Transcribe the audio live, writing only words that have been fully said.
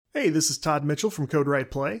Hey, this is Todd Mitchell from Code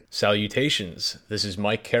Right Play. Salutations, this is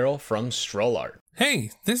Mike Carroll from Strollart.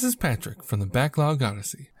 Hey, this is Patrick from the Backlog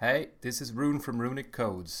Odyssey. Hey, this is Rune from Runic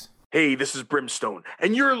Codes. Hey, this is Brimstone,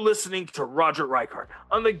 and you're listening to Roger Reichart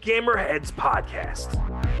on the Gamerheads Podcast.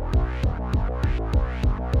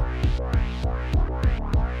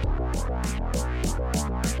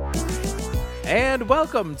 And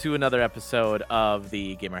welcome to another episode of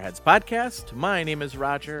the Gamerheads Podcast. My name is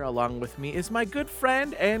Roger. Along with me is my good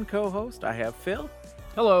friend and co-host. I have Phil.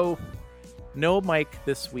 Hello. No Mike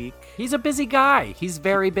this week. He's a busy guy. He's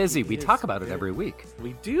very busy. We talk about it every week.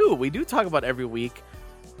 We do. We do talk about it every week.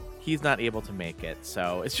 He's not able to make it,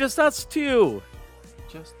 so it's just us two.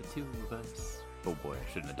 Just the two of us. Oh boy,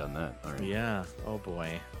 I shouldn't have done that. All right. Yeah. Oh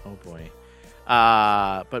boy. Oh boy.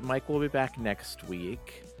 But Mike will be back next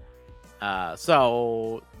week.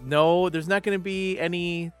 So no, there's not going to be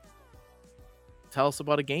any tell us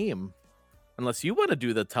about a game. Unless you want to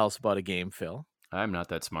do the tell us about a game, Phil. I'm not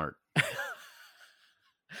that smart.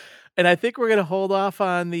 And I think we're going to hold off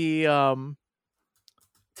on the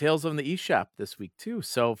Tales of the eShop this week too.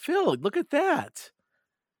 So Phil, look at that.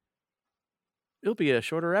 It'll be a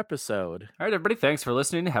shorter episode. All right, everybody. Thanks for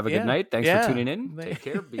listening. Have a good night. Thanks for tuning in. Take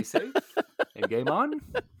care. Be safe. And game on.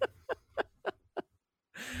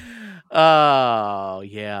 Oh,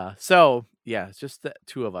 yeah. So, yeah, it's just the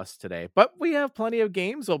two of us today. But we have plenty of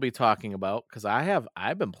games we'll be talking about because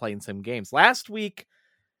I've been playing some games. Last week,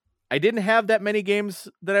 I didn't have that many games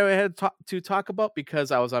that I had to talk about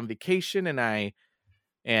because I was on vacation and I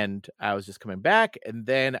was just coming back. And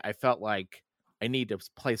then I felt like I need to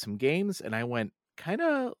play some games, and I went kind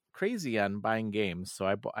of crazy on buying games. So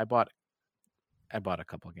I bought a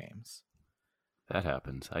couple games. That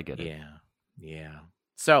happens. I get it. Yeah.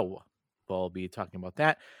 So we'll be talking about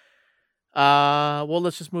that. Well,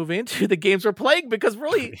 let's just move into the games we're playing because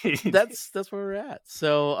really that's where we're at.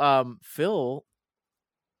 So, Phil,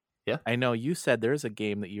 yeah, I know you said there's a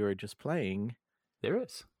game that you were just playing. There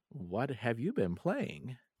is. What have you been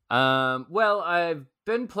playing? Well, I've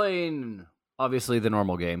been playing obviously the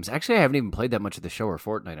normal games. Actually, I haven't even played that much of the show or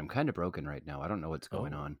Fortnite. I'm kind of broken right now. I don't know what's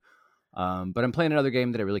going on. But I'm playing another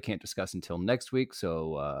game that I really can't discuss until next week.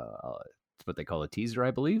 So, it's what they call a teaser, I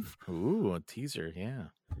believe. Ooh, a teaser, yeah.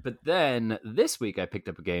 But then this week I picked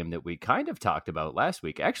up a game that we kind of talked about last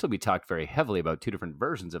week. Actually, we talked very heavily about two different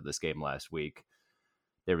versions of this game last week.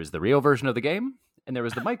 There was the real version of the game, and there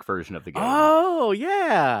was the Mike version of the game. Oh,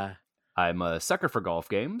 yeah. I'm a sucker for golf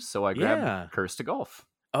games, so I grabbed Curse to Golf.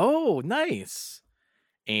 Oh, nice.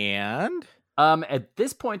 And? At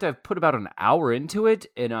this point, I've put about an hour into it,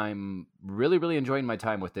 and I'm really, really enjoying my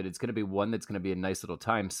time with it. It's going to be one that's going to be a nice little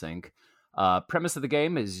time sink. Premise of the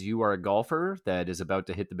game is you are a golfer that is about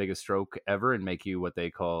to hit the biggest stroke ever and make you what they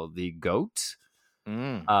call the GOAT.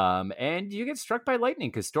 And you get struck by lightning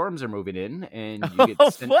because storms are moving in, and you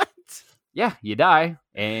get sent... What? Yeah, you die,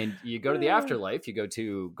 and you go to the afterlife. You go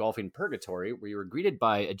to golfing purgatory, where you were greeted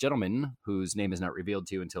by a gentleman whose name is not revealed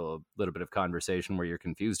to you until a little bit of conversation where you're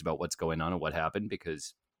confused about what's going on and what happened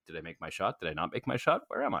because did I make my shot? Did I not make my shot?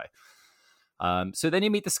 Where am I? So then you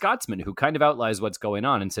meet the Scotsman, who kind of outlines what's going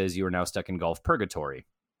on and says you are now stuck in golf purgatory.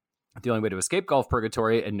 The only way to escape golf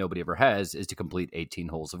purgatory, and nobody ever has, is to complete 18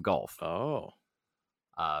 holes of golf. Oh.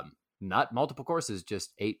 Not multiple courses,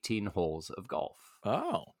 just 18 holes of golf.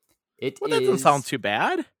 Oh. That doesn't sound too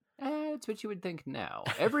bad. It's what you would think now.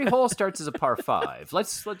 Every hole starts as a par 5.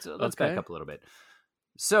 Let's back up a little bit.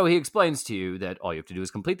 So he explains to you that all you have to do is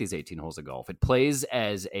complete these 18 holes of golf. It plays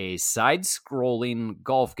as a side-scrolling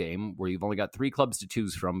golf game where you've only got 3 clubs to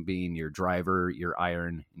choose from, being your driver, your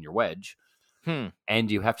iron, and your wedge. And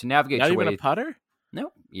you have to navigate Not your way. Not even a putter?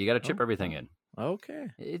 No, you got to chip everything in. Okay.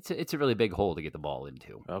 It's a really big hole to get the ball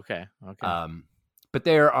into. Okay. But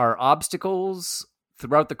there are obstacles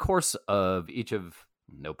throughout the course of each of,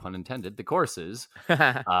 no pun intended, the courses,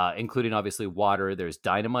 including obviously water. There's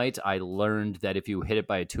dynamite. I learned that if you hit it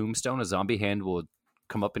by a tombstone, a zombie hand will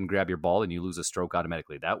come up and grab your ball and you lose a stroke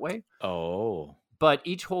automatically that way. Oh. But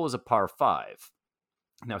each hole is a par 5.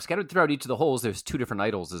 Now, scattered throughout each of the holes, there's 2 different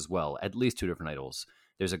idols as well, at least 2 different idols.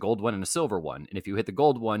 There's a gold one and a silver one. And if you hit the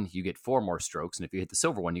gold one, you get 4 more strokes. And if you hit the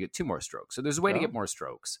silver one, you get 2 more strokes. So there's a way to get more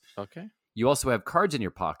strokes. Okay. You also have cards in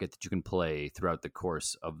your pocket that you can play throughout the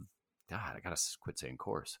course of... God, I got to quit saying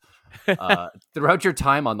course. Throughout your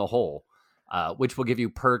time on the hole, which will give you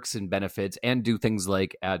perks and benefits and do things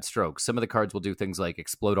like add strokes. Some of the cards will do things like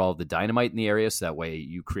explode all of the dynamite in the area, so that way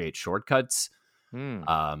you create shortcuts.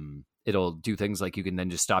 It'll do things like you can then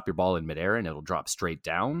just stop your ball in midair and it'll drop straight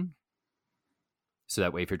down. So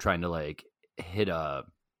that way if you're trying to like hit a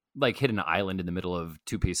like hit an island in the middle of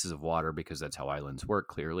two pieces of water, because that's how islands work,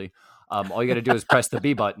 clearly, all you got to do is press the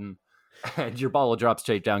B button and your ball will drop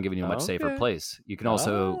straight down, giving you a much safer place. You can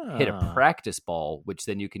also hit a practice ball, which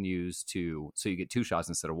then you can use so you get 2 shots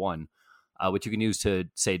instead of 1, which you can use to,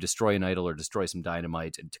 say, destroy an idol or destroy some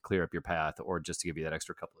dynamite and to clear up your path, or just to give you that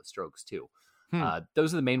extra couple of strokes too.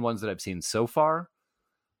 Those are the main ones that I've seen so far.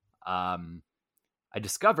 I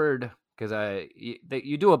discovered, because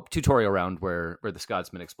you do a tutorial round where the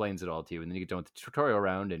Scotsman explains it all to you, and then you get done with the tutorial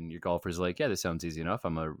round, and your golfer's like, yeah, this sounds easy enough.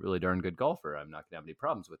 I'm a really darn good golfer. I'm not going to have any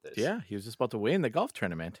problems with this. Yeah, he was just about to win the golf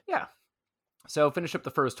tournament. Yeah. So finish up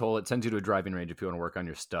the first hole. It sends you to a driving range if you want to work on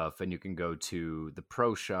your stuff, and you can go to the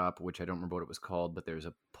pro shop, which I don't remember what it was called, but there's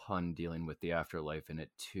a pun dealing with the afterlife in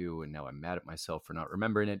it too, and now I'm mad at myself for not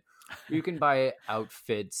remembering it. You can buy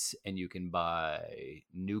outfits, and you can buy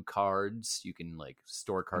new cards. You can like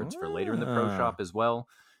store cards for later in the pro shop as well,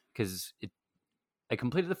 because I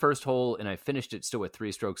completed the first hole and I finished it still with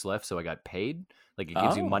 3 strokes left, so I got paid. Like it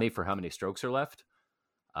gives you money for how many strokes are left.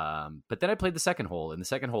 But then I played the second hole, and the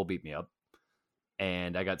second hole beat me up.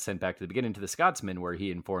 And I got sent back to the beginning to the Scotsman, where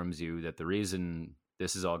he informs you that the reason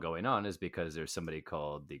this is all going on is because there's somebody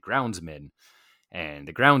called the groundsman. And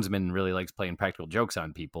the groundsman really likes playing practical jokes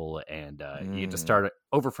on people. And you get to start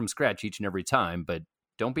over from scratch each and every time. But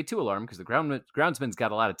don't be too alarmed, because the groundsman's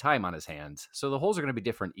got a lot of time on his hands. So the holes are going to be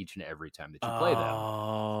different each and every time that you play them.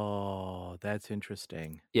 Oh, that's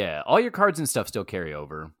interesting. Yeah, all your cards and stuff still carry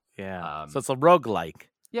over. Yeah. So it's a roguelike.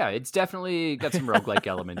 Yeah, it's definitely got some roguelike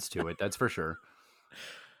elements to it. That's for sure.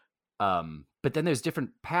 But then there's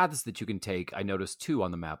different paths that you can take. I noticed 2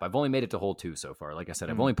 on the map. I've only made it to hole 2 so far. Like I said,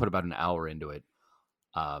 I've only put about an hour into it.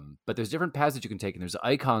 But there's different paths that you can take, and there's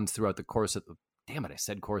icons throughout the course of damn it, I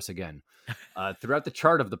said course again. Throughout the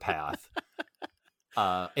chart of the path.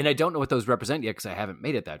 And I don't know what those represent yet, because I haven't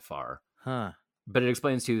made it that far. But it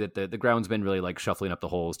explains to you that the groundsman really likes shuffling up the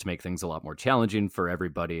holes to make things a lot more challenging for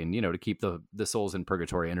everybody, and to keep the souls in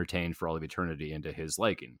purgatory entertained for all of eternity into his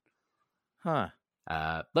liking.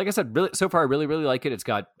 Like I said, really, so far I really, really like it. It's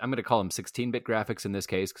got, I'm going to call them 16-bit graphics in this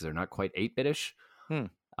case, because they're not quite 8-bit-ish.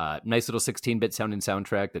 Nice little 16-bit sounding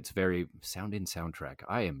soundtrack that's very... Sounding soundtrack.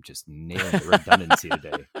 I am just nailing the redundancy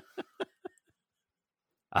today.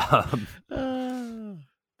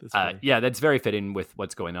 Yeah, that's very fitting with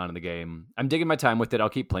what's going on in the game. I'm digging my time with it. I'll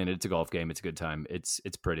keep playing it. It's a golf game. It's a good time. It's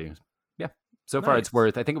pretty. Yeah. So far, it's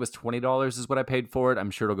worth. I think it was $20 is what I paid for it.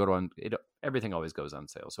 I'm sure it'll go on. Everything always goes on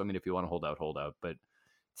sale. So I mean, if you want to hold out. But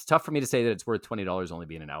it's tough for me to say that it's worth $20 only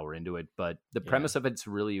being an hour into it. But the premise of it's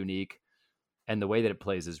really unique, and the way that it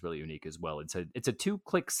plays is really unique as well. It's a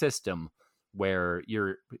 2-click system where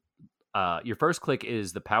your first click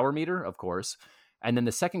is the power meter, of course. And then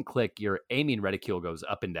the second click, your aiming reticule goes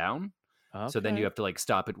up and down. Okay. So then you have to like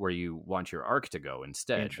stop it where you want your arc to go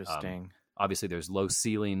instead. Interesting. Obviously, there's low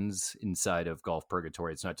ceilings inside of Golf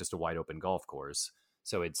Purgatory. It's not just a wide open golf course.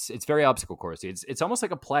 So it's very obstacle coursey. It's almost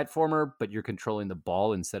like a platformer, but you're controlling the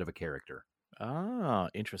ball instead of a character. Oh,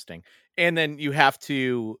 interesting. And then you have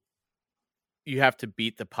to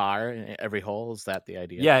beat the par in every hole. Is that the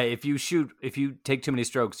idea? Yeah, if you take too many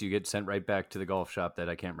strokes, you get sent right back to the golf shop that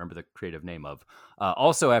I can't remember the creative name of.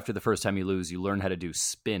 Also, after the first time you lose, you learn how to do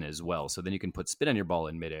spin as well. So then you can put spin on your ball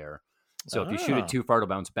in midair. So if you shoot it too far, it'll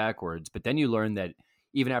bounce backwards. But then you learn that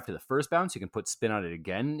even after the first bounce, you can put spin on it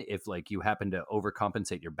again. If like you happen to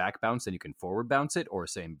overcompensate your back bounce, then you can forward bounce it, or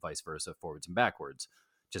same vice versa, forwards and backwards,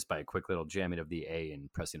 just by a quick little jamming of the A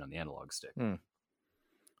and pressing on the analog stick.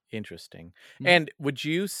 Interesting. And would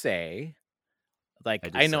you say, like,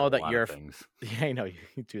 I know that you're, yeah, I know you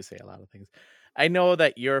do say a lot of things. I know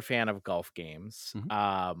that you're a fan of golf games.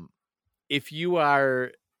 If you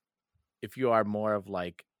are more of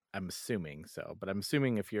like, I'm assuming so, but I'm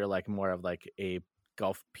assuming if you're like more of like a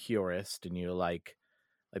golf purist and you like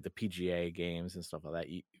the PGA games and stuff like that,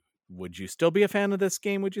 would you still be a fan of this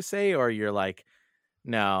game? Would you say, or you're like,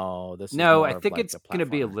 no, this? No, I think it's going to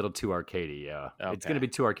be a little too arcadey. Yeah, it's going to be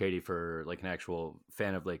too arcadey for like an actual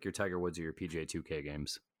fan of like your Tiger Woods or your PGA 2K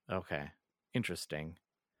games. Okay, interesting,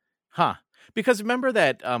 huh? Because remember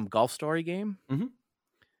that Golf Story game?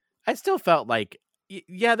 I still felt like,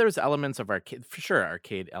 yeah, there's elements of arcade, for sure,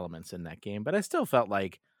 arcade elements in that game, but I still felt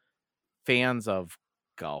like fans of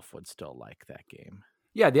golf would still like that game.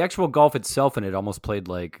 Yeah, the actual golf itself in it almost played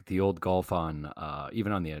like the old golf on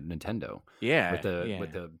even on the Nintendo. Yeah,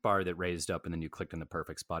 with the bar that raised up and then you clicked in the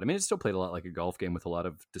perfect spot. I mean, it still played a lot like a golf game with a lot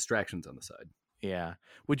of distractions on the side. Yeah.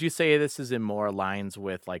 Would you say this is in more lines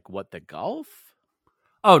with like what the golf?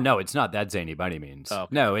 Oh no, it's not that zany by any means. Okay.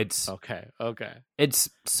 No, it's okay. It's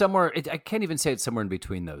somewhere. I can't even say it's somewhere in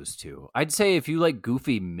between those two. I'd say if you like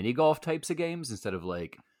goofy mini golf types of games instead of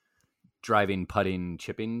like driving, putting,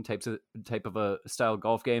 chipping type of a style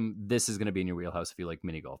golf game, this is going to be in your wheelhouse if you like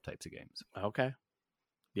mini golf types of games. Okay.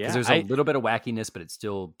 Because there's a little bit of wackiness, but it's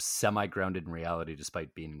still semi-grounded in reality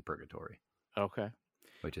despite being in purgatory. Okay.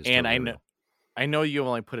 Which is and totally I know you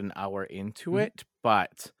only put an hour into it,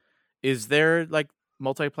 but is there like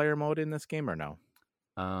multiplayer mode in this game or no?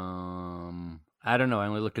 I don't know. I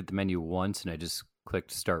only looked at the menu once and I just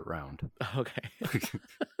clicked start round. Okay.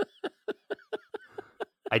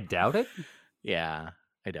 I doubt it. Yeah,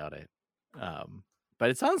 I doubt it. But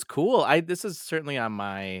it sounds cool. This is certainly on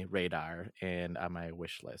my radar and on my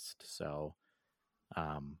wish list. So,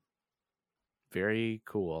 very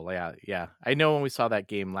cool. Yeah. I know when we saw that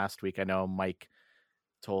game last week, I know Mike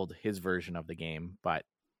told his version of the game,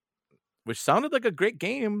 which sounded like a great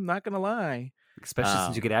game, not gonna lie. Especially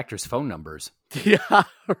since you get actors' phone numbers. Yeah,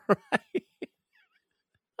 right.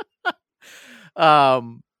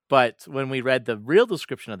 But when we read the real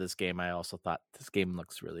description of this game, I also thought this game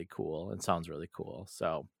looks really cool and sounds really cool.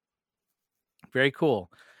 So very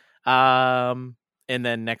cool. And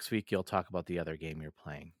then next week you'll talk about the other game you're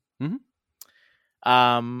playing.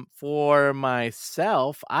 Mm-hmm. For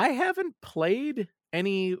myself, I haven't played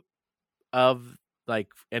any of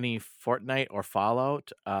any Fortnite or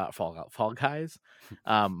Fallout, Fall Guys,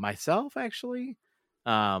 myself actually,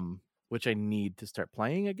 which I need to start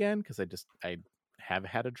playing again because I have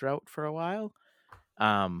had a drought for a while.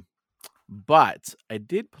 But I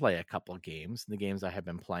did play a couple of games, the games I have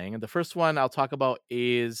been playing. And the first one I'll talk about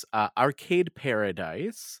is Arcade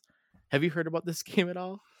Paradise. Have you heard about this game at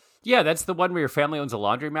all? Yeah, that's the one where your family owns a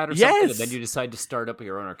laundromat or something, and then you decide to start up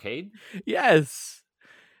your own arcade? Yes,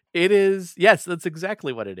 it is. Yes, that's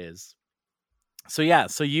exactly what it is. So yeah,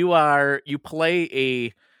 so you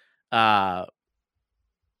play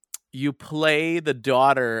the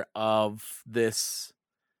daughter of this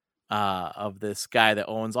guy that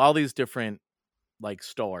owns all these different like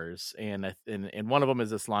stores, and one of them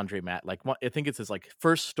is this laundromat. Like I think it's his like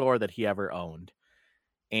first store that he ever owned,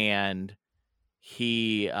 and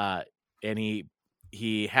he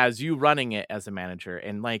has you running it as a manager,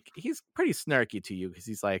 and like he's pretty snarky to you because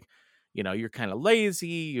he's like, you're kind of lazy,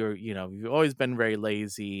 you've always been very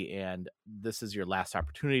lazy, and this is your last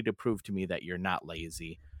opportunity to prove to me that you're not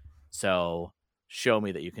lazy. So show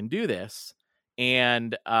me that you can do this.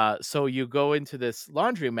 And so you go into this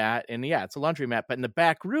laundromat, and yeah, it's a laundromat, but in the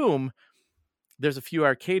back room, there's a few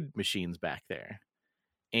arcade machines back there.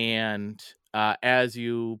 And as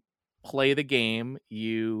you play the game,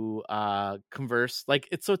 you converse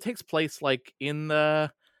so it takes place like in the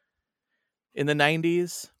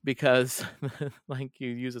 90s because like you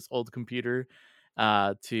use this old computer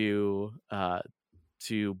to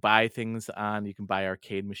buy things on. You can buy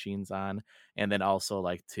arcade machines on, and then also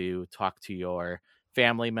like to talk to your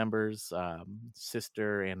family members,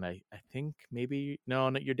 sister, and I think maybe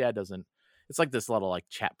not your dad doesn't. It's like this little like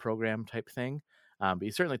chat program type thing, but you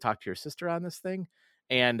certainly talk to your sister on this thing.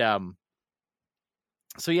 And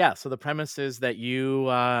so the premise is that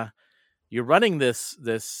you're running this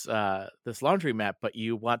laundromat, but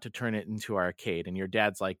you want to turn it into arcade, and your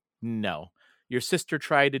dad's like, no. Your sister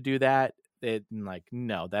tried to do that.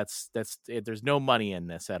 No, that's there's no money in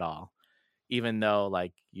this at all. Even though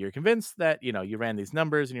like you're convinced that you ran these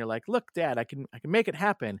numbers, and you're like, look, Dad, I can make it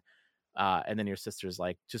happen. And then your sister's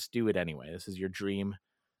like, just do it anyway. This is your dream.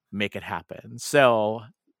 Make it happen. So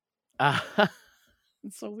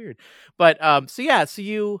it's so weird. But so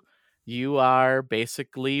you are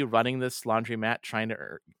basically running this laundromat, trying to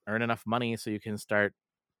earn enough money so you can start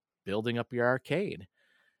building up your arcade.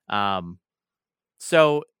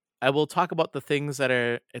 So I will talk about the things that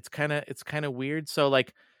are it's kind of weird. So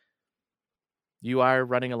like you are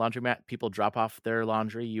running a laundromat, people drop off their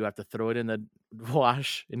laundry, you have to throw it in the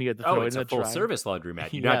wash, and you have to throw it in the dryer. It's a full service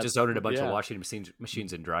laundromat. You're not just owning a bunch of washing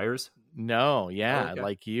machines and dryers. No, yeah. Oh, okay.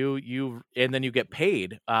 Like you and then you get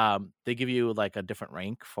paid. They give you like a different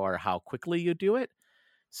rank for how quickly you do it.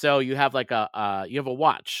 So you have like a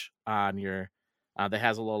watch on your that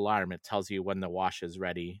has a little alarm. It tells you when the wash is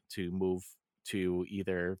ready to move to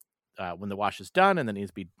either when the wash is done and then it needs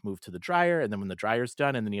to be moved to the dryer, and then when the dryer's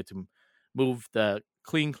done and then you have to move the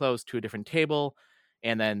clean clothes to a different table.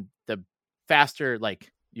 And then the faster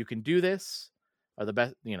like you can do this, or the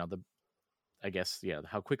best, I guess,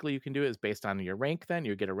 how quickly you can do it is based on your rank. Then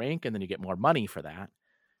you get a rank, and then you get more money for that.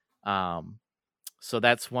 So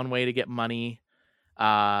that's one way to get money.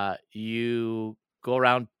 You go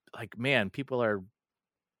around like, man, people are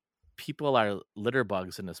litter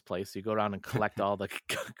bugs in this place. So you go around and collect all the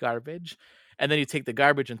garbage, and then you take the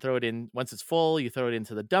garbage and throw it in. Once it's full, you throw it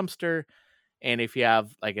into the dumpster. And if you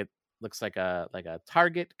have like, it looks like a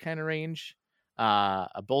Target kind of range,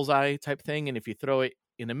 a bullseye type thing, and if you throw it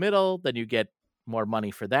in the middle, then you get more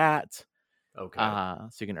money for that. Okay.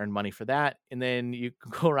 So you can earn money for that, and then you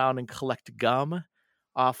can go around and collect gum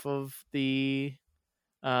off of the.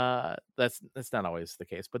 That's not always the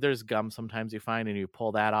case, but there's gum sometimes you find, and you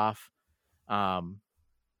pull that off.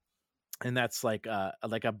 And that's like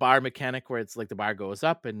a bar mechanic where it's like the bar goes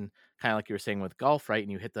up, and kind of like you were saying with golf, right?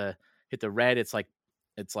 And you hit the red, it's like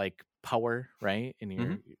power, right? And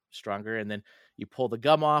you're stronger, and then you pull the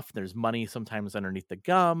gum off. There's money sometimes underneath the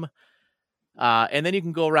gum, and then you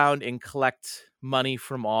can go around and collect money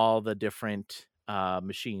from all the different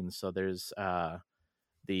machines. So there's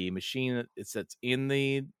the machine that's in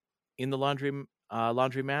the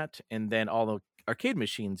laundromat, and then all the arcade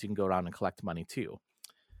machines you can go around and collect money too.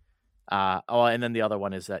 And then the other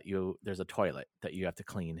one is that there's a toilet that you have to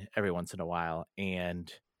clean every once in a while,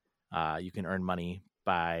 and you can earn money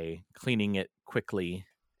by cleaning it quickly,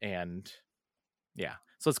 and yeah,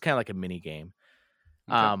 so it's kind of like a mini game.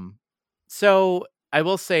 Okay. So I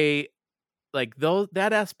will say, like,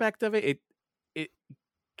 that aspect of it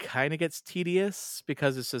kind of gets tedious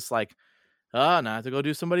because it's just like, now I have to go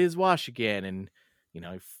do somebody's wash again, and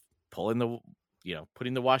putting the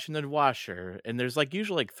wash in the washer, and there's like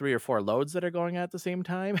usually like 3 or 4 loads that are going at the same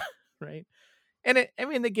time, right? And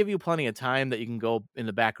they give you plenty of time that you can go in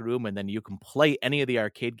the back room, and then you can play any of the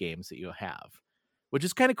arcade games that you have, which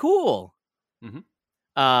is kind of cool.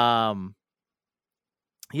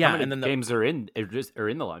 Yeah, how many and then games are in the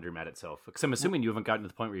laundromat itself? Because I'm assuming you haven't gotten to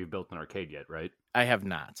the point where you've built an arcade yet, right? I have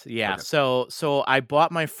not. Yeah. Okay. So I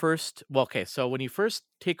bought my first. Well, okay. So when you first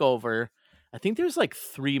take over, I think there's like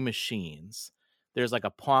 3 machines. There's like a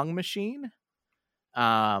Pong machine,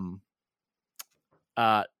 an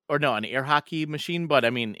air hockey machine, but I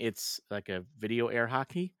mean it's like a video air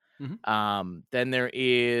hockey. Then there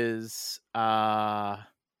is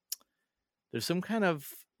there's some kind of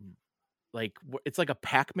like, it's like a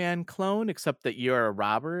Pac-Man clone, except that you're a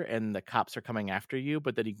robber and the cops are coming after you,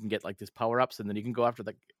 but then you can get like these power-ups, and then you can go after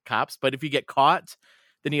the cops. But if you get caught,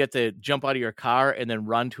 then you have to jump out of your car and then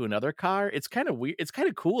run to another car. It's kind of weird. It's kind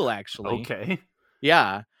of cool, actually. Okay.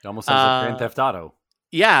 Yeah. It almost sounds like Grand Theft Auto.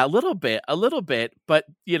 Yeah, a little bit. But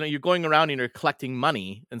you're going around and you're collecting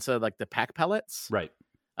money instead of like the pack pellets. Right.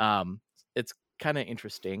 It's kind of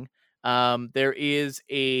interesting. There is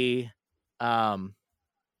a,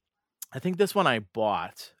 I think this one I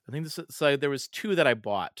bought. So there was 2 that I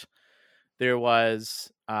bought. There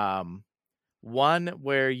was one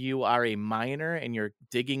where you are a miner and you're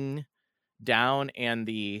digging down, and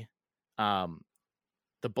the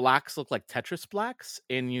blocks look like Tetris blocks,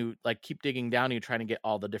 and you like keep digging down, and you're trying to get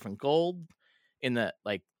all the different gold in the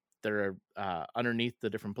like they're underneath the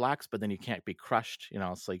different blocks, but then you can't be crushed,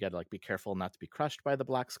 so you got to like be careful not to be crushed by the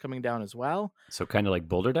blocks coming down as well. So kind of like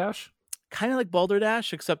Boulder Dash? Kind of like Boulder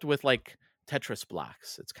Dash, except with like Tetris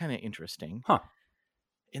blocks. It's kind of interesting. Huh.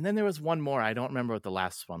 And then there was one more. I don't remember what the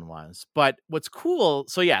last one was. But what's cool,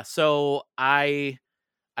 so I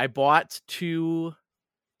bought 2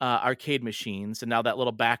 arcade machines, and now that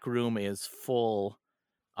little back room is full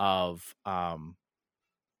of I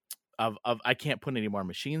can't put any more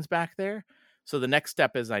machines back there. So the next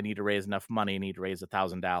step is I need to raise enough money. I need to raise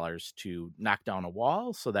 $1,000 to knock down a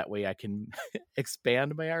wall, so that way I can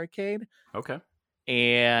expand my arcade. Okay.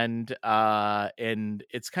 And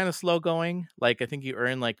it's kind of slow going. Like I think you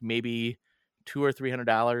earn like maybe $200 or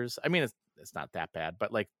 $300. I mean, it's not that bad,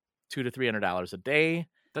 but like $200 to $300 a day.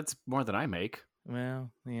 That's more than I make.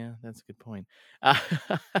 Well, yeah, that's a good point. I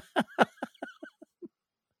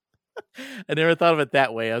never thought of it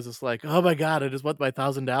that way. I was just like, oh my God, I just want my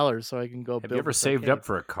 $1,000 so I can go. Have you ever saved up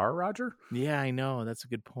for a car, Roger? Yeah, I know. That's a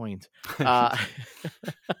good point. But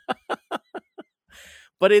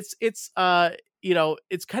it's it's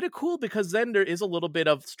kind of cool because then there is a little bit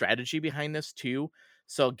of strategy behind this too.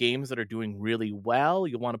 So games that are doing really well,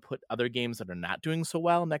 you want to put other games that are not doing so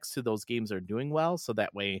well next to those games that are doing well. So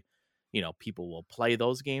that way, people will play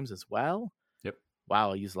those games as well. Yep.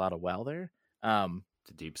 Wow, I use a lot of well there. It's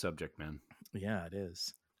a deep subject, man. Yeah, it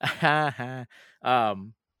is. Yeah,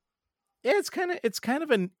 it's kind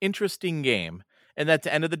of an interesting game. And at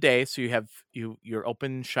the end of the day, so you have your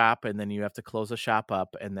open shop, and then you have to close the shop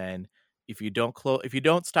up, and then if you don't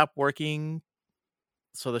stop working,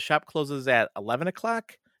 so the shop closes at 11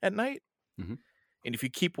 o'clock at night. Mm-hmm. And if you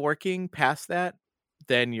keep working past that,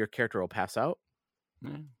 then your character will pass out.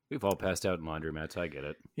 We've all passed out in laundromats. I get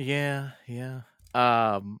it. Yeah.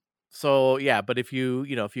 So yeah, but if you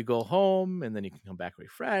go home and then you can come back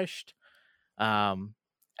refreshed,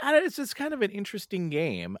 it's just kind of an interesting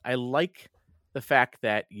game. I like the fact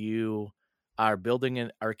that you are building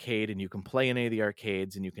an arcade and you can play in any of the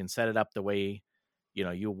arcades and you can set it up the way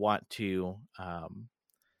you want to.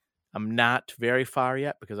 I'm not very far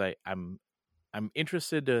yet because I'm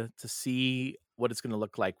interested to see what it's going to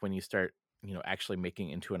look like when you start, actually making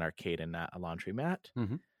into an arcade and not a laundromat.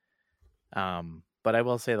 But I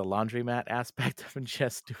will say the laundromat aspect of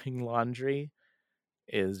just doing laundry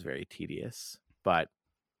is very tedious. But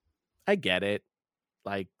I get it.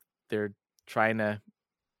 Like, they're trying to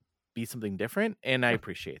be something different, and I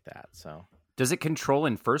appreciate that. So, does it control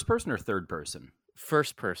in first person or third person?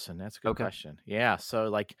 First person. That's a good Okay. question. Yeah. So,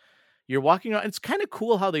 like, you're walking around. It's kind of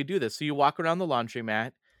cool how they do this. So you walk around the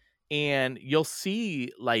laundromat, and you'll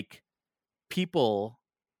see like people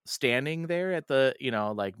standing there at the,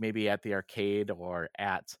 like maybe at the arcade or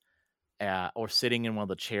or sitting in one of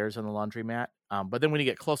the chairs on the laundromat. But then when you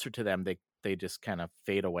get closer to them, they just kind of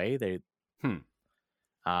fade away.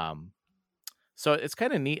 So it's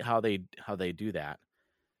kind of neat how they do that.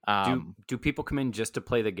 Do people come in just to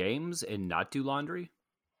play the games and not do laundry?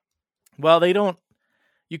 Well, they don't.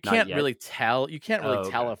 You Not can't yet. really tell. You can't really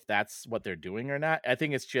tell Okay. if that's what they're doing or not. I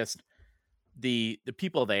think it's just the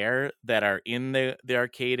people there that are in the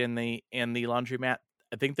arcade and the laundromat.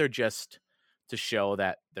 I think they're just to show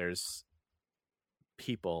that there's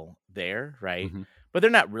people there, right? Mhm. But they're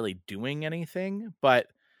not really doing anything. But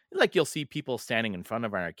like, you'll see people standing in front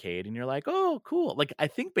of an arcade, and you're like, oh, cool. Like, I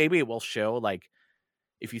think maybe it will show, like,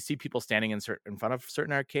 if you see people standing in front of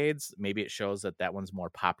certain arcades, maybe it shows that one's more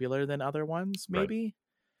popular than other ones, Right. maybe.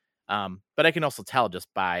 But I can also tell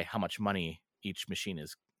just by how much money each machine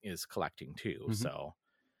is collecting too. Mhm. So,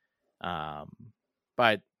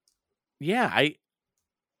 but yeah, I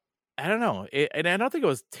don't know, and I don't think it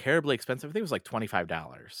was terribly expensive. I think it was like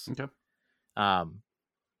 $25. Okay.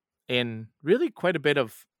 And really quite a bit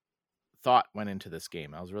of thought went into this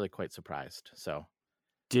game. I was really quite surprised. So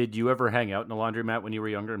Did you ever hang out in a laundromat when you were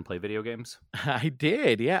younger and play video games? I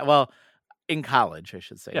did, yeah. Well, in college, I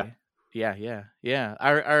should say. Yeah.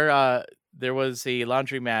 Our there was a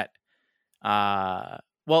laundromat.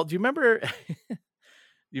 Well, do you remember?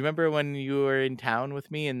 Do you remember when you were in town with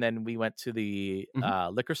me, and then we went to the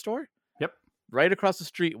liquor store? Yep. Right across the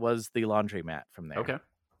street was the laundromat from there. Okay.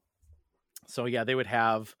 So yeah, they would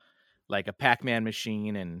have like a Pac-Man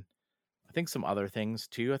machine and I think some other things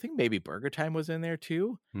too. I think maybe Burger Time was in there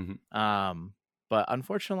too. Mhm. But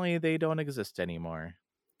unfortunately, they don't exist anymore.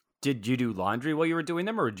 Did you do laundry while you were doing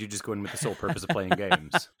them, or did you just go in with the sole purpose of playing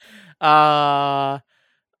games?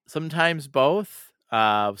 Sometimes both.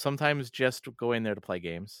 Sometimes just go in there to play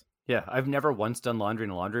games. Yeah, I've never once done laundry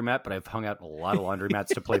in a laundromat, but I've hung out in a lot of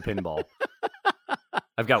laundromats to play pinball.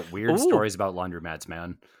 I've got weird Ooh. stories about laundromats,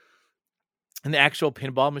 man. An actual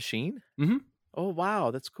pinball machine? Mhm. Oh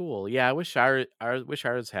wow, that's cool. Yeah, I wish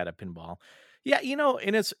ours had a pinball. Yeah,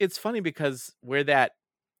 and it's funny because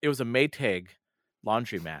it was a Maytag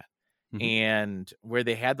laundromat, Mhm. and where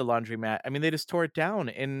they had the laundromat, I mean, they just tore it down,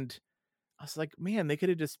 and I was like, man, they could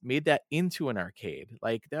have just made that into an arcade.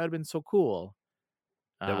 Like, that would have been so cool.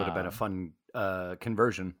 That would have been a fun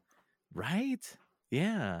conversion. Right?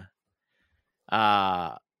 Yeah.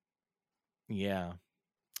 Yeah.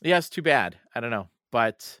 Yeah, it's too bad. I don't know.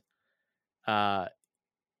 But and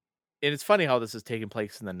it's funny how this is taking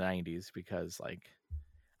place in the 90s because, like,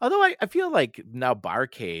 although I feel like now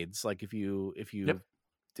barcades, like if you Yep.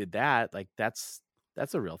 did that, like that's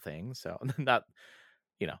a real thing. So not,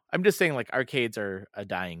 I'm just saying, like, arcades are a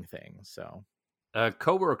dying thing. So A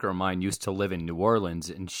coworker of mine used to live in New Orleans,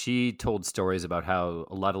 and she told stories about how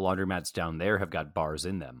a lot of laundromats down there have got bars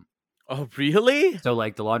in them. oh really? So,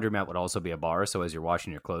 like, the laundromat would also be a bar, so as you're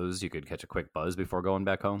washing your clothes, you could catch a quick buzz before going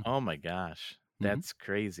back home. Oh my gosh. Mhm. That's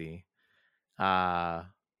crazy.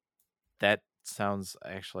 That sounds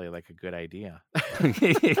actually like a good idea.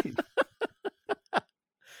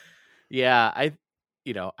 Yeah,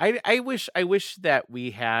 I wish that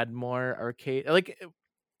we had more arcade. Like,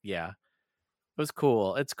 yeah, it was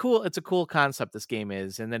cool. It's cool. It's a cool concept, this game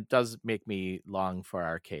is, and it does make me long for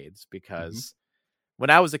arcades because when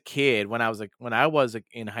I was a kid, when I was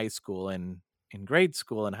in high school and in grade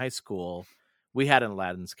school and high school, we had an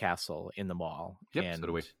Aladdin's Castle in the mall. Yep, and so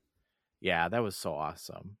do we. yeah, that was so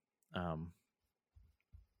awesome.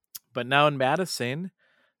 But now in Madison,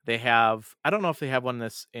 they have, I don't know if they have one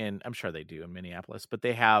I'm sure they do in Minneapolis, but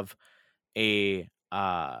they have a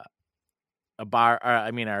bar,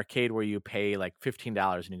 arcade where you pay like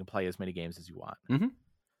 $15 and you can play as many games as you want.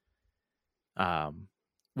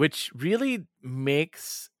 Which really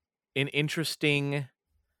makes an interesting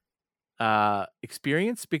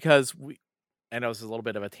experience because I know this is a little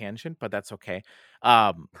bit of a tangent, but that's okay.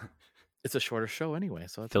 It's a shorter show anyway,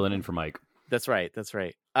 so it's Filling in for Mike. That's right.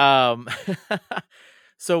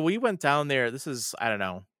 So we went down there. This is, I don't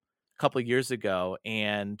know, a couple of years ago,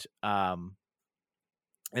 and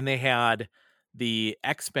they had the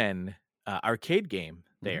X-Men arcade game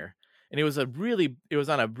there, and it was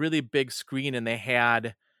on a really big screen, and they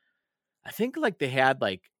had, I think they had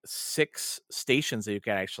 6 stations that you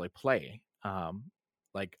could actually play,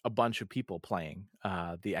 like a bunch of people playing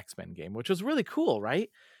the X-Men game, which was really cool, right?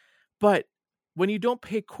 But when you don't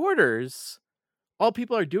pay quarters, all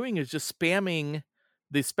people are doing is just spamming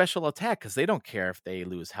the special attack because they don't care if they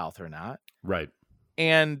lose health or not. Right.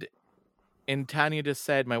 And Tanya just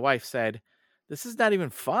said, my wife said, this is not even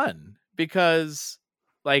fun because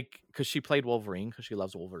she played Wolverine because she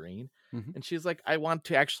loves Wolverine. Mhm. And she's like, I want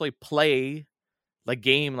to actually play the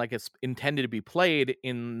game like it's intended to be played,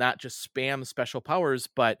 in not just spam special powers,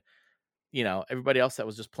 but everybody else that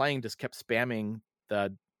was just playing just kept spamming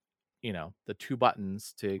the 2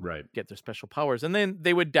 buttons to get their special powers, and then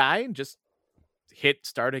they would die and just hit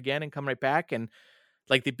start again and come right back, and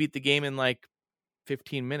they beat the game in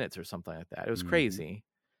 15 minutes or something like that. It was crazy.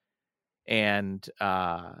 And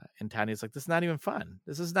Tanya's like, this is not even fun.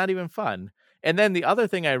 This is not even fun. And then the other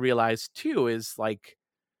thing I realized too is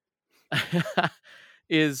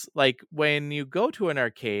when you go to an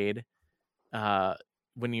arcade,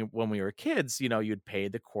 when we were kids, you'd pay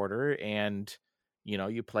the quarter and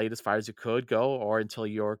you played as far as you could go, or until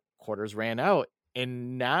your quarters ran out.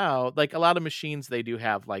 And now, a lot of machines, they do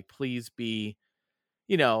have please be,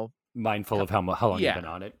 mindful of how long you've been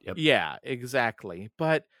on it. Yep. Yeah, exactly.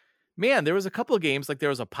 But man, there was a couple of games, there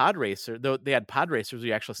was a pod racer. Though they had pod racers, where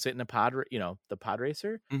you actually sit in a pod, the pod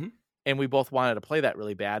racer. Mm-hmm. And we both wanted to play that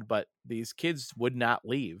really bad, but these kids would not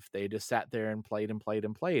leave. They just sat there and played and played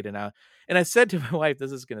and played. And I said to my wife,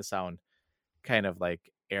 this is going to sound kind of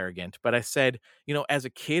arrogant, but I said, as a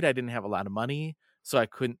kid, I didn't have a lot of money, so I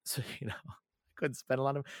couldn't, couldn't spend a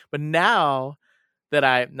lot of. But now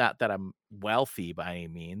that not that I'm wealthy by any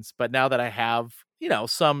means, but now that I have,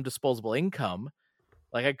 some disposable income,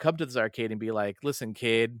 I come to this arcade and be like, listen,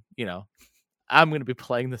 kid, I'm going to be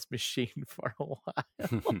playing this machine for a while.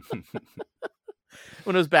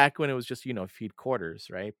 When it was just, feed quarters,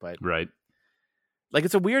 right? But right.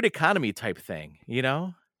 It's a weird economy type thing,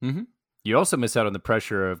 Mm-hmm. You also miss out on the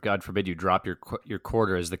pressure of, God forbid, you drop your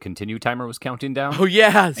quarter as the continue timer was counting down. Oh,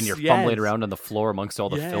 yes. And you're fumbling around on the floor amongst all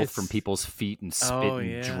the filth from people's feet and spit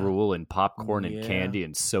and drool and popcorn and candy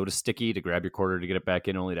and soda sticky to grab your quarter to get it back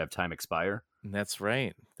in, only to have time expire. That's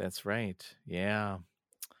right. Yeah.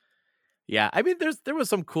 Yeah, I mean, there was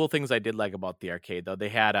some cool things I did like about the arcade, though. They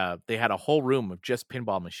had a whole room of just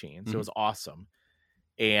pinball machines. Mm-hmm. It was awesome.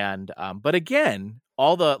 And but again,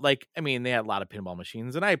 all the they had a lot of pinball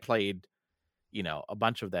machines, and I played, a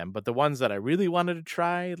bunch of them. But the ones that I really wanted to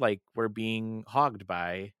try, were being hogged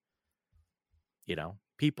by,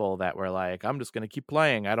 people that were like, I'm just going to keep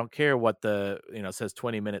playing. I don't care what the says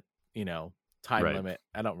 20-minute time limit.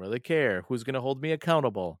 I don't really care. Who's going to hold me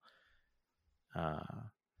accountable?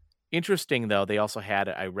 Interesting, though, they also had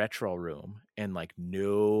a retro room, and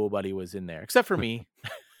nobody was in there except for me.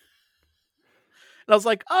 And I was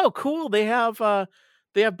like, oh, cool. They have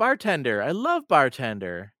Bartender. I love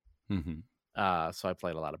Bartender. Mm-hmm. So I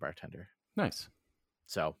played a lot of Bartender. Nice.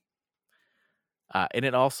 So, and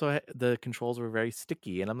it also, the controls were very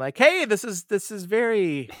sticky, and I'm like, hey, this is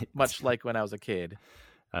very much like when I was a kid.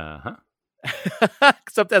 Uh-huh.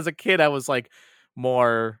 Except as a kid, I was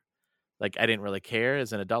more I didn't really care.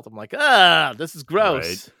 As an adult, I'm like, this is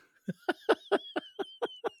gross. Right.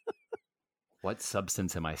 What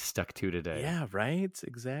substance am I stuck to today? Yeah, right.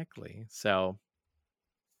 Exactly. So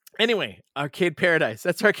anyway, Arcade Paradise.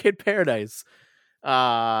 That's Arcade Paradise.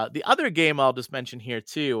 The other game I'll just mention here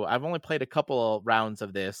too. I've only played a couple of rounds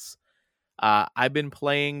of this. I've been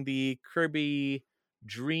playing the Kirby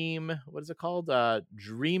Dream. What is it called?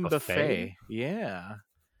 Dream Buffet. Yeah.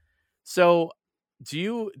 So do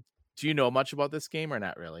you know much about this game or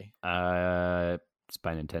not really? It's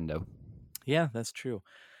by Nintendo. Yeah, that's true.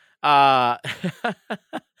 So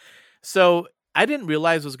I didn't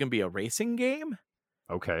realize it was going to be a racing game.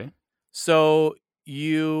 Okay. So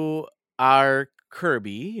you are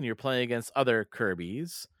Kirby and you're playing against other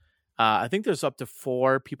Kirbys. I think there's up to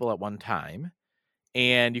 4 people at one time.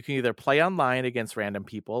 And you can either play online against random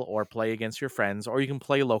people or play against your friends, or you can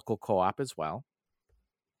play local co-op as well.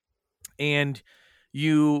 And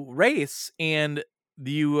you race, and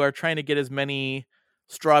you are trying to get as many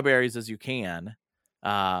strawberries as you can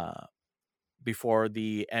before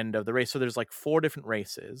the end of the race. So there's 4 different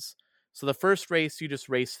races. So the first race, you just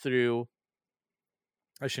race through.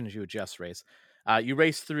 I shouldn't you just race. You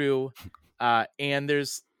race through, and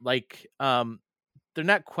there's they're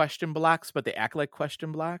not question blocks, but they act like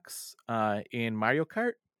question blocks in Mario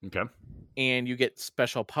Kart. Okay. and you get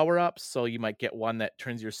special power-ups. So you might get one that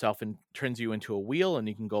turns you into a wheel, and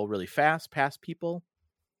you can go really fast past people.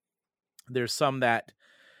 There's some that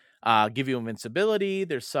give you invincibility.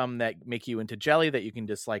 There's some that make you into jelly that you can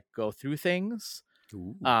just like go through things.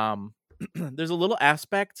 There's a little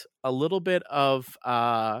aspect, a little bit of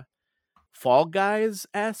Fall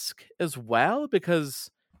Guys-esque as well, because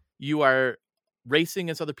you are racing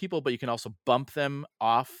against other people, but you can also bump them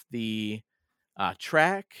off the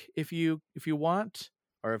track if you want,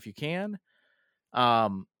 or if you can.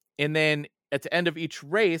 And then at the end of each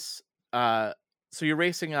race, so you're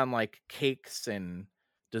racing on like cakes and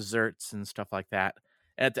desserts and stuff like that.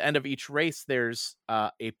 And at the end of each race, there's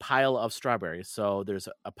a pile of strawberries. So there's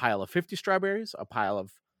a pile of 50 strawberries, a pile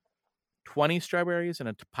of 20 strawberries, and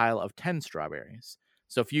a pile of 10 strawberries.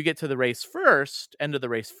 So if you get to the race first, end of the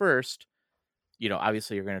race first,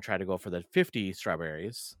 obviously you're going to try to go for the 50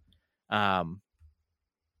 strawberries. And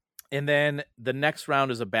then the next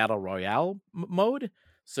round is a battle royale mode.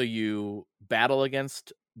 So you battle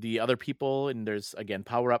against the other people, and there's again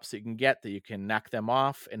power-ups that you can get that you can knock them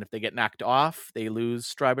off, and if they get knocked off, they lose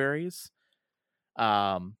strawberries.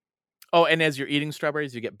 And as you're eating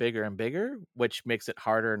strawberries, you get bigger and bigger, which makes it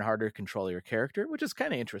harder and harder to control your character, which is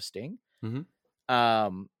kind of interesting.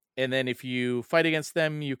 Mm-hmm. And then if you fight against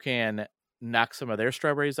them, you can knock some of their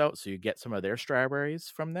strawberries out, so you get some of their strawberries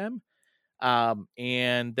from them.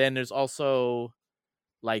 And then there's also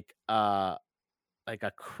like a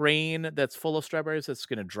crane that's full of strawberries that's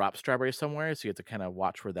going to drop strawberries somewhere, so you have to kind of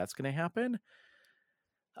watch where that's going to happen.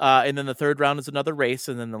 And then the third round is another race,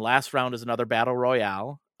 and then the last round is another battle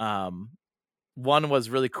royale. One was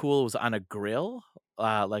really cool. It was on a grill,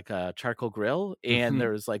 like a charcoal grill, and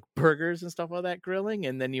there was like burgers and stuff like that grilling,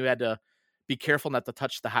 and then you had to be careful not to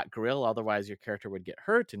touch the hot grill, otherwise your character would get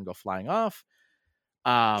hurt and go flying off.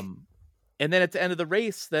 And then at the end of the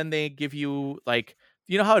race, then they give you like,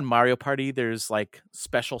 how in Mario Party there's like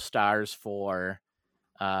special stars for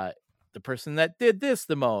the person that did this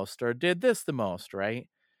the most or did this the most, right?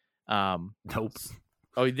 Nope.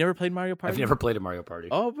 Oh, you never played Mario Party? I've never played a Mario Party.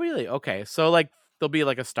 Oh, really? Okay. So like there'll be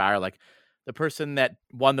like a star, like the person that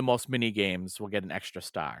won the most mini games will get an extra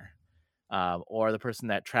star. Or the person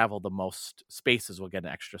that traveled the most spaces will get an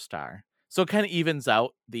extra star. So it kind of evens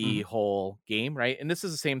out the whole game, right? And this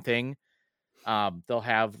is the same thing. They'll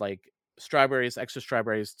have like strawberries, extra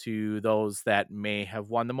strawberries to those that may have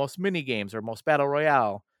won the most mini games or most battle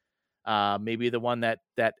royale. Maybe the one that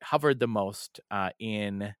hovered the most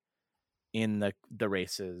in the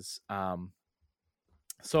races.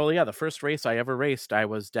 So yeah, the first race I ever raced, I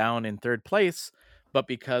was down in third place, but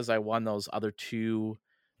because I won those other two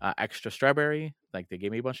extra strawberry, like they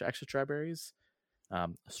gave me a bunch of extra strawberries.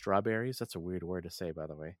 Strawberries, that's a weird word to say, by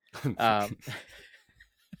the way.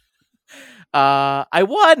 I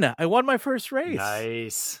won my first race.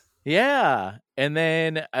 Nice. Yeah. And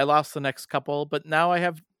then I lost the next couple, but now I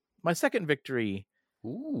have my second victory.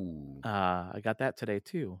 Ooh. I got that today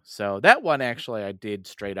too. So that one, actually, I did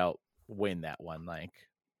straight out win that one. Like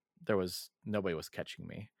nobody was catching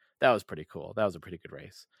me. That was pretty cool. That was a pretty good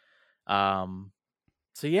race.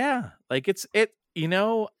 So yeah, like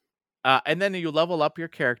and then you level up your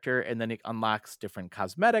character, and then it unlocks different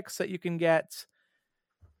cosmetics that you can get.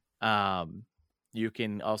 You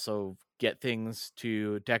can also get things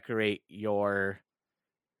to decorate your,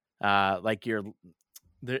 they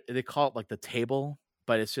call it like the table,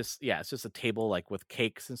 but it's just a table like with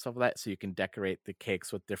cakes and stuff like that. So you can decorate the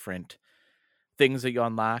cakes with different things that you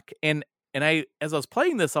unlock. And as I was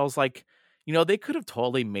playing this, I was like, they could have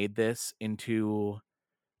totally made this into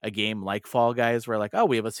a game like Fall Guys, where like, oh,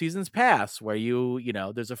 we have a season's pass where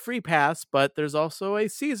there's a free pass, but there's also a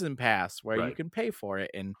season pass where you can pay for it.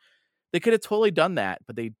 And they could have totally done that,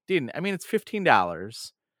 but they didn't. I mean, it's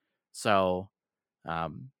 $15. So,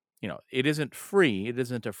 it isn't free. It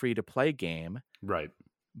isn't a free to play game. Right.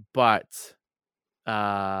 But,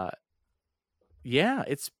 yeah,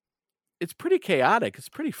 it's pretty chaotic. It's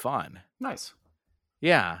pretty fun. Nice.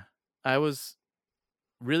 Yeah. I was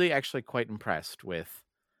really actually quite impressed with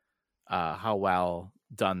how well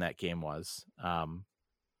done that game was.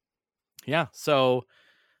 Yeah. So,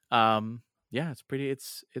 yeah, it's pretty,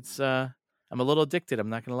 I'm a little addicted. I'm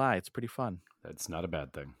not going to lie. It's pretty fun. That's not a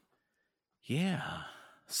bad thing. Yeah.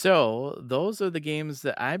 So those are the games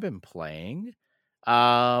that I've been playing.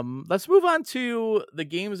 Let's move on to the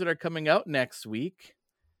games that are coming out next week.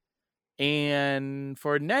 And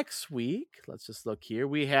for next week, let's just look here.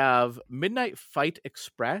 We have Midnight Fight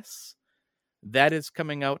Express. That is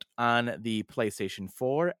coming out on the PlayStation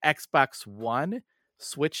 4, Xbox One,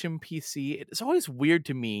 Switch, and PC. It's always weird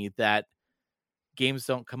to me that games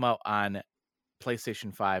don't come out on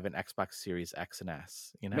PlayStation 5 and Xbox Series X and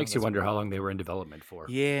S. You know, Makes you that's wonder cool. how long they were in development for.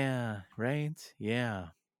 Yeah, right. Yeah.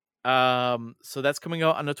 So that's coming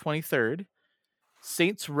out on the 23rd.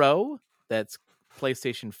 Saints Row, that's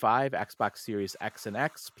PlayStation 5, Xbox Series X and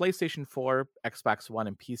X, PlayStation 4, Xbox One,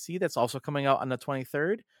 and PC. That's also coming out on the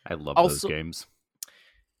 23rd. I love Also- those games.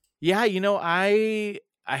 Yeah, you know, I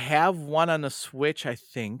have one on the Switch, I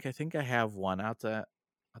think. I have one. I'll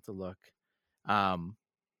have to look.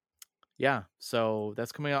 Yeah, so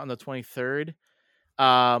that's coming out on the 23rd.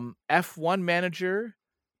 F1 Manager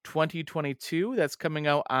 2022, that's coming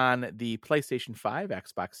out on the PlayStation 5,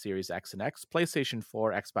 Xbox Series X and X, PlayStation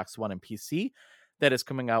 4, Xbox One, and PC. That is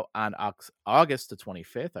coming out on August the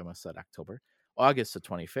 25th. I almost said October. August the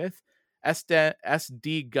 25th.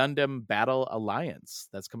 SD Gundam Battle Alliance.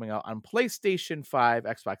 That's coming out on PlayStation 5,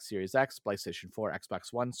 Xbox Series X, PlayStation 4,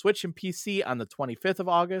 Xbox One, Switch, and PC on the 25th of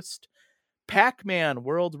August. Pac-Man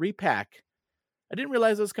World Repack. I didn't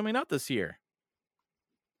realize it was coming out this year.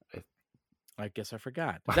 I guess I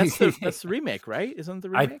forgot. That's the remake, right? Isn't it the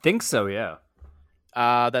remake? I think so, yeah.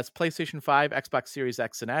 That's PlayStation 5, Xbox Series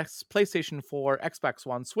X and S, PlayStation 4, Xbox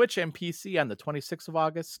One, Switch, and PC on the 26th of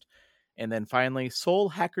August. And then finally, Soul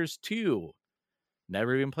Hackers 2.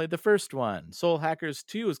 Never even played the first one. Soul Hackers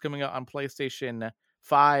 2 is coming out on PlayStation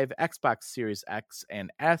 5, Xbox Series X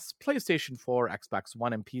and S, PlayStation 4, Xbox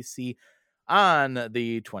One, and PC on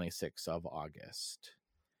the 26th of August.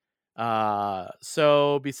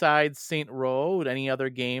 So besides Saint Row, any other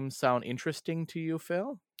games sound interesting to you,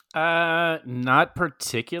 Phil? Not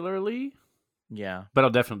particularly, Yeah. but I'll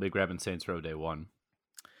definitely be grabbing Saints Row Day 1.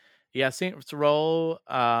 Yeah, Saints Row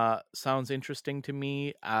sounds interesting to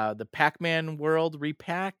me. The Pac-Man World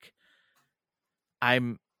Repack,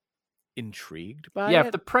 I'm intrigued by Yeah, it.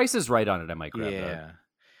 if the price is right on it, I might grab that.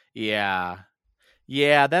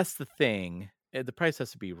 Yeah, that's the thing. The price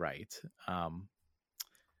has to be right.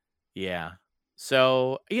 Yeah.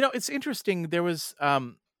 So, you know, it's interesting. There was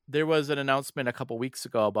an announcement a couple weeks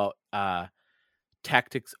ago about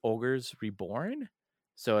Tactics Ogres Reborn.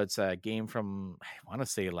 So it's a game from, I want to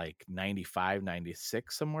say like 95,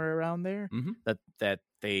 96, somewhere around there, Mhm. that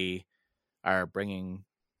they are bringing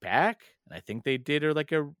back. And I think they did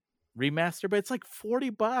like a remaster, but it's like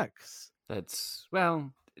 $40. That's,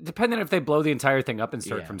 well, depending if they blow the entire thing up and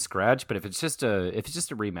start Yeah. from scratch, but if it's just a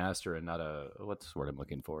remaster and not a, what's the word I'm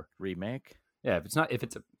looking for? Remake. Yeah, if it's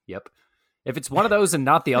one of those and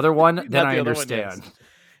not the other one, then Not I the other one, yes. understand.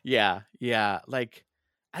 Yeah. Like,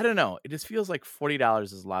 I don't know. It just feels like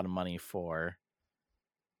 $40 is a lot of money for.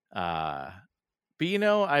 But you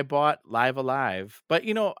know, I bought Live Alive, but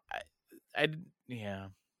you know, I don't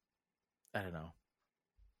know.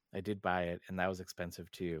 I did buy it, and that was expensive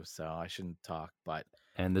too, so I shouldn't talk. But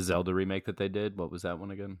And the Zelda remake that they did, what was that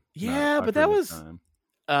one again? Yeah, Not but that Ocarina of was- Time.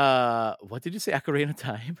 what did you say? Ocarina of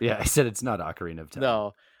Time? Yeah, I said it's not Ocarina of Time.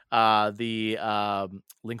 No, the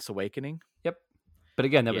Link's Awakening. But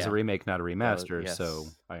again, that was a Yeah. remake, not a remaster, yes. so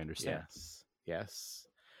I understand. Yes.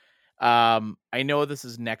 I know this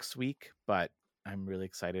is next week, but I'm really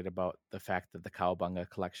excited about the fact that the Cowabunga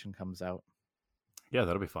collection comes out. Yeah,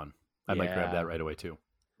 that'll be fun. I might grab Yeah. that right away too.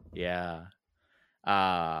 Yeah.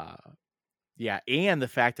 Yeah, and the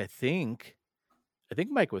fact I think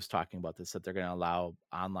Mike was talking about this, that they're going to allow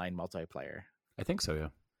online multiplayer. I think so, yeah.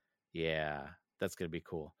 Yeah, that's going to be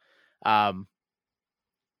cool.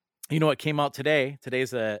 You know what came out today?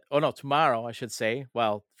 Tomorrow, I should say.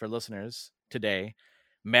 Well, for listeners, today,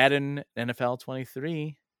 Madden NFL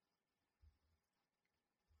 23.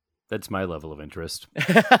 That's my level of interest.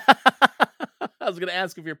 I was going to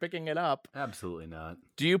ask if you're picking it up. Absolutely not.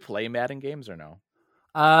 Do you play Madden games or no?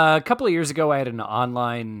 A couple of years ago, I had an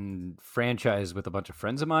online franchise with a bunch of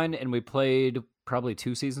friends of mine, and we played probably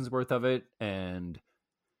 2 seasons worth of it, and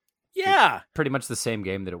Yeah, pretty much the same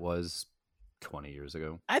game that it was 20 years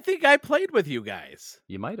ago. I think I played with you guys.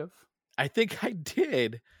 You might have. I think I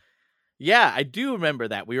did. Yeah, I do remember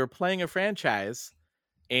that. We were playing a franchise,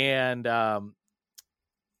 and I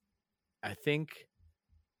think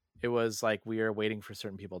it was like we were waiting for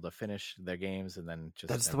certain people to finish their games, and then just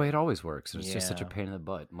That's the way it always works. It's just such a Yeah. pain in the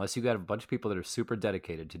butt. Unless you got a bunch of people that are super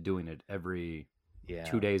dedicated to doing it every yeah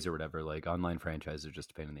 2 days or whatever, like online franchises are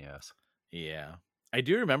just a pain in the ass. Yeah, I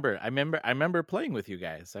do remember. I remember playing with you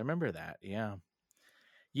guys. I remember that. Yeah.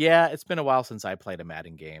 It's been a while since I played a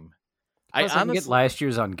Madden game. Plus, I can get honestly, last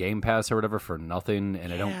year's on Game Pass or whatever for nothing,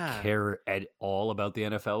 and I don't Yeah. care at all about the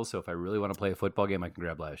NFL. So if I really want to play a football game, I can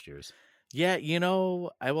grab last year's. yeah, you know,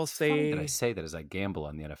 I will Funny say, that I say that as I gamble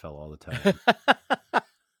on the NFL all the time.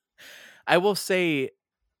 I will say,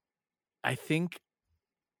 I think,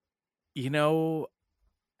 you know,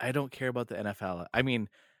 I don't care about the NFL. I mean,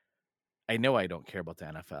 I know I don't care about the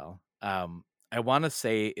NFL. I want to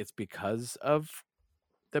say it's because of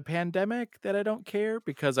the pandemic that I don't care,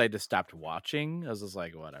 because I just stopped watching. I was just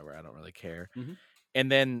like, whatever, I don't really care. Mhm. And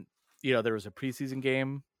then, there was a preseason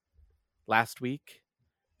game last week,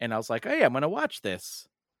 and I was like, hey, I'm going to watch this.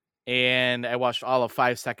 And I watched all of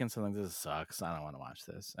 5 seconds, and I'm like, this sucks. I don't want to watch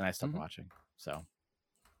this. And I stopped watching. So,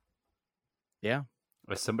 yeah.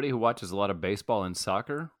 As somebody who watches a lot of baseball and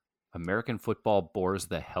soccer, American football bores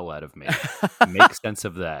the hell out of me. Make sense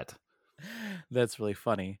of that. That's really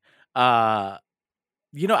funny. I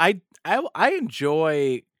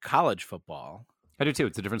enjoy college football. I do too.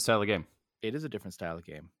 It's a different style of game. It is a different style of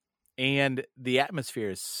game, and the atmosphere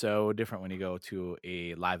is so different when you go to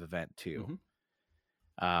a live event too.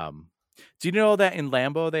 Do you know that in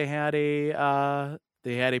Lambeau they had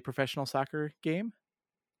a professional soccer game?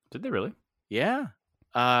 Did they really? Yeah.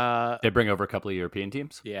 They bring over a couple of European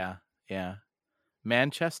teams? Yeah.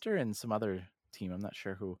 Manchester and some other team. I'm not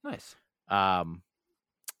sure who. Nice.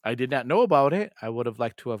 I did not know about it. I would have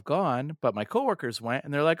liked to have gone, but my coworkers went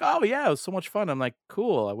and they're like, "Oh yeah, it was so much fun." I'm like,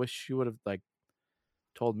 "Cool. I wish you would have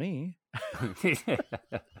told me."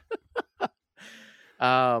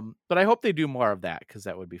 But I hope they do more of that because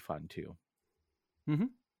that would be fun too.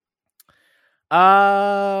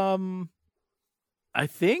 I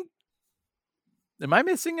think. Am I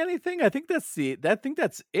missing anything? I think that's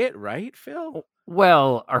it, right, Phil?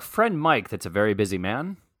 Well, our friend Mike, that's a very busy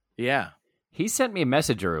man. Yeah. He sent me a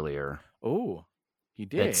message earlier. Oh, he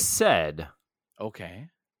did. That said, okay,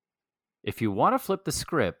 if you want to flip the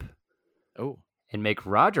script, and make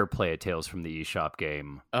Roger play a Tales from the eShop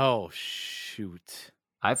game. Oh shoot!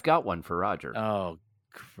 I've got one for Roger. Oh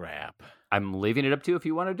crap! I'm leaving it up to you if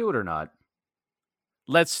you want to do it or not.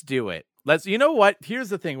 Let's do it. You know what? Here's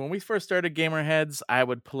the thing. When we first started Gamerheads, I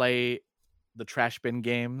would play the trash bin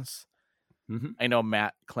games. I know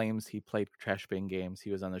Matt claims he played trash bin games.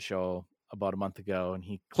 He was on the show about a month ago, and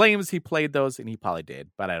he claims he played those, and he probably did,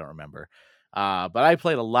 but I don't remember. But I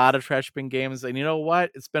played a lot of trash bin games, and you know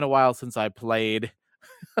what? It's been a while since I played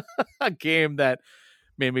a game that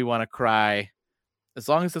made me want to cry. As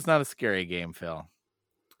long as it's not a scary game, Phil.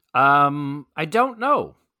 I don't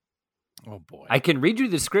know. Oh boy! I can read you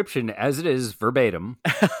the description as it is verbatim.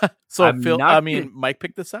 So Phil, Mike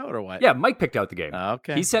picked this out or what? Yeah, Mike picked out the game.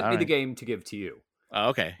 Okay, he sent me the game to give to you.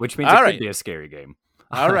 Okay, which means it could be a scary game.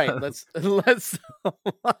 All right, let's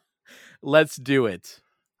do it.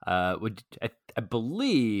 I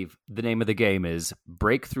believe the name of the game is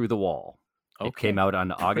Break Through the Wall. Okay. It came out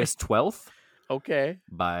on August 12th. Okay.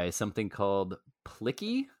 By something called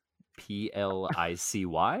Plicky,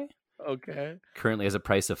 Plicy. Okay. Currently has a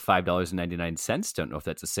price of $5.99. Don't know if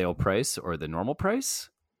that's a sale price or the normal price.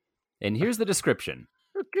 And here's the description.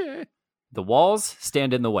 Okay. The walls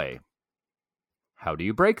stand in the way. How do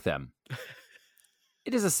you break them?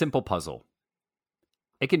 It is a simple puzzle.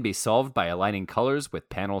 It can be solved by aligning colors with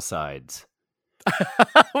panel sides.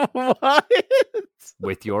 What?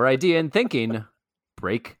 With your idea and thinking,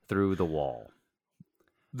 break through the wall.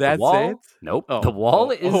 That's the wall, it? Nope. The wall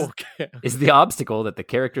is the obstacle that the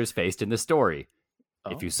characters faced in the story.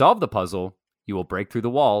 If you solve the puzzle, you will break through the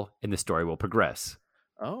wall and the story will progress.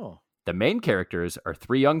 The main characters are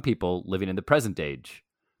 3 young people living in the present age.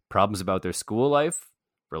 Problems about their school life,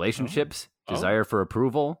 relationships, desire for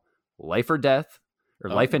approval, life and death,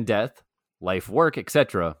 life work,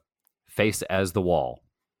 etc. face as the wall.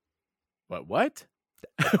 What? What?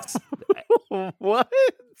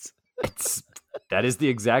 That is the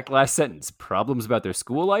exact last sentence. Problems about their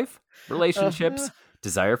school life, relationships,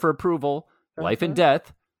 desire for approval, life and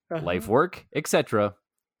death, life work, etc.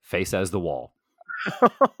 face as the wall.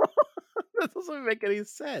 That doesn't make any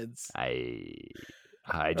sense.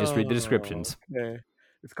 I just read the descriptions. Okay.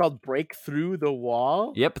 It's called Break Through the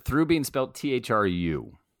Wall? Yep, through being spelled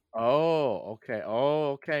THRU. Oh, okay.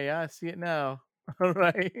 Okay. Yeah, I see it now. All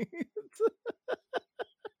right.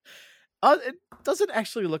 It doesn't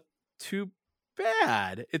actually look too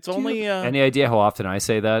bad. It's only any idea how often I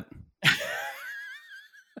say that?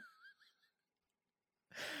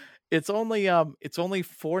 It's only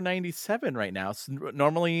 $4.97 right now. It's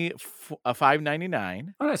normally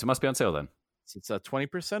 $5.99. Oh, nice! It must be on sale then. So it's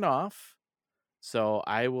 20% off. So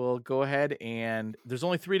I will go ahead and there's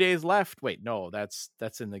only 3 days left. Wait, no, that's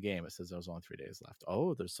in the game. It says there's only 3 days left.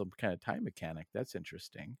 Oh, there's some kind of time mechanic. That's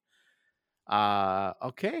interesting.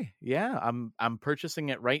 Okay, yeah, I'm purchasing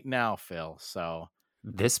it right now, Phil. So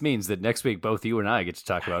this means that next week both you and I get to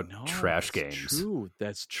talk about trash games. True,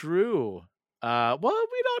 that's true. Well,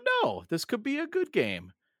 we don't know. This could be a good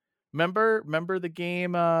game. Remember the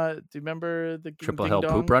game? Do you remember the game Triple Ding Hell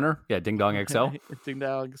Dong? Poop Runner? Yeah, Ding Dong XL. Ding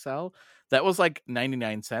Dong XL. That was like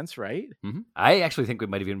 99 cents, right? Mm-hmm. I actually think we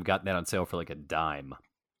might have even gotten that on sale for like a dime.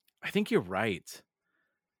 I think you're right.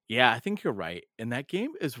 Yeah, I think you're right. And that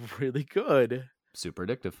game is really good. Super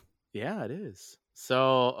addictive. Yeah, it is.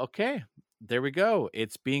 So, okay. There we go.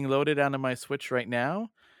 It's being loaded onto my Switch right now.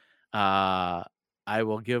 I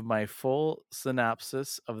will give my full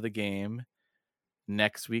synopsis of the game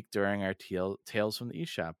next week during our Tales from the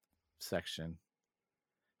eShop section.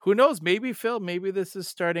 Who knows? Maybe, Phil, maybe this is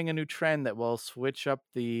starting a new trend that will switch up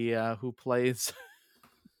the who plays.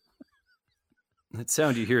 That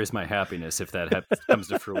sound you hear is my happiness if that comes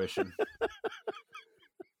to fruition.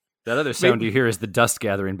 That other sound you hear is the dust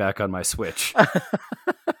gathering back on my Switch.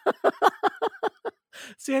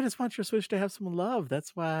 See, I just want your Switch to have some love.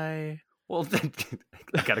 That's why. Well,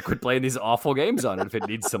 I gotta quit playing these awful games on it if it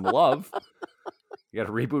needs some love. You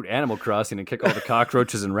gotta reboot Animal Crossing and kick all the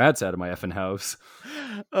cockroaches and rats out of my effing house.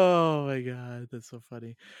 Oh my god, that's so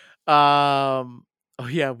funny. Oh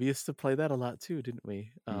yeah, we used to play that a lot too, didn't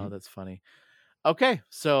we? Oh, that's funny. Okay,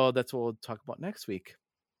 so that's what we'll talk about next week.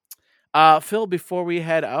 Phil, before we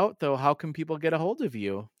head out though, how can people get a hold of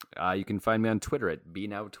you? You can find me on Twitter at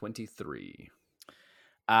bnow23.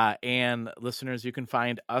 And listeners, you can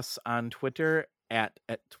find us on Twitter at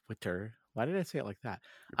Twitter. Why did I say it like that?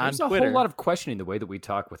 There's on a Twitter. whole lot of questioning the way that we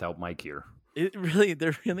talk without Mike here.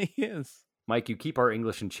 There really is. Mike, you keep our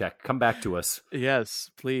English in check. Come back to us. Yes,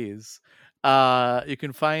 please. You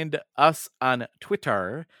can find us on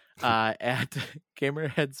Twitter at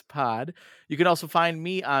GamerHeadsPod. You can also find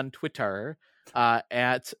me on Twitter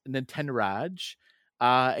at NintendoRaj.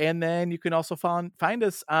 And then you can also find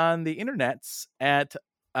us on the internets at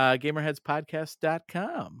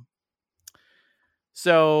GamerHeadsPodcast.com.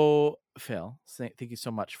 So, Phil, thank you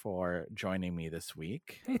so much for joining me this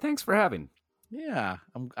week. Hey, thanks for having. Yeah,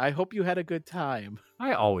 I hope you had a good time.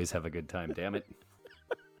 I always have a good time, damn it.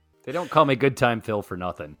 They don't call me Good Time Phil for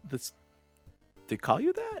nothing. They call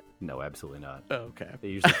you that? No, absolutely not. Oh, okay. They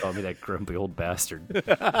usually call me that grumpy old bastard.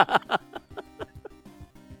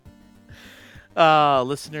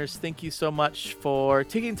 Listeners, thank you so much for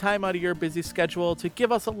taking time out of your busy schedule to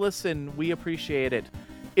give us a listen. We appreciate it.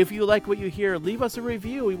 If you like what you hear, leave us a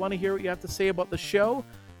review. We want to hear what you have to say about the show.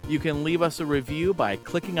 You can leave us a review by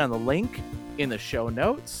clicking on the link in the show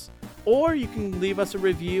notes, or you can leave us a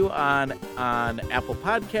review on Apple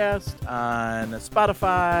Podcast, on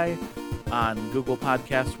Spotify, on Google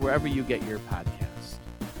Podcasts, wherever you get your podcast.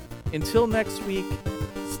 Until next week,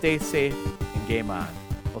 stay safe and game on.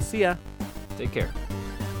 We'll see ya. Take care.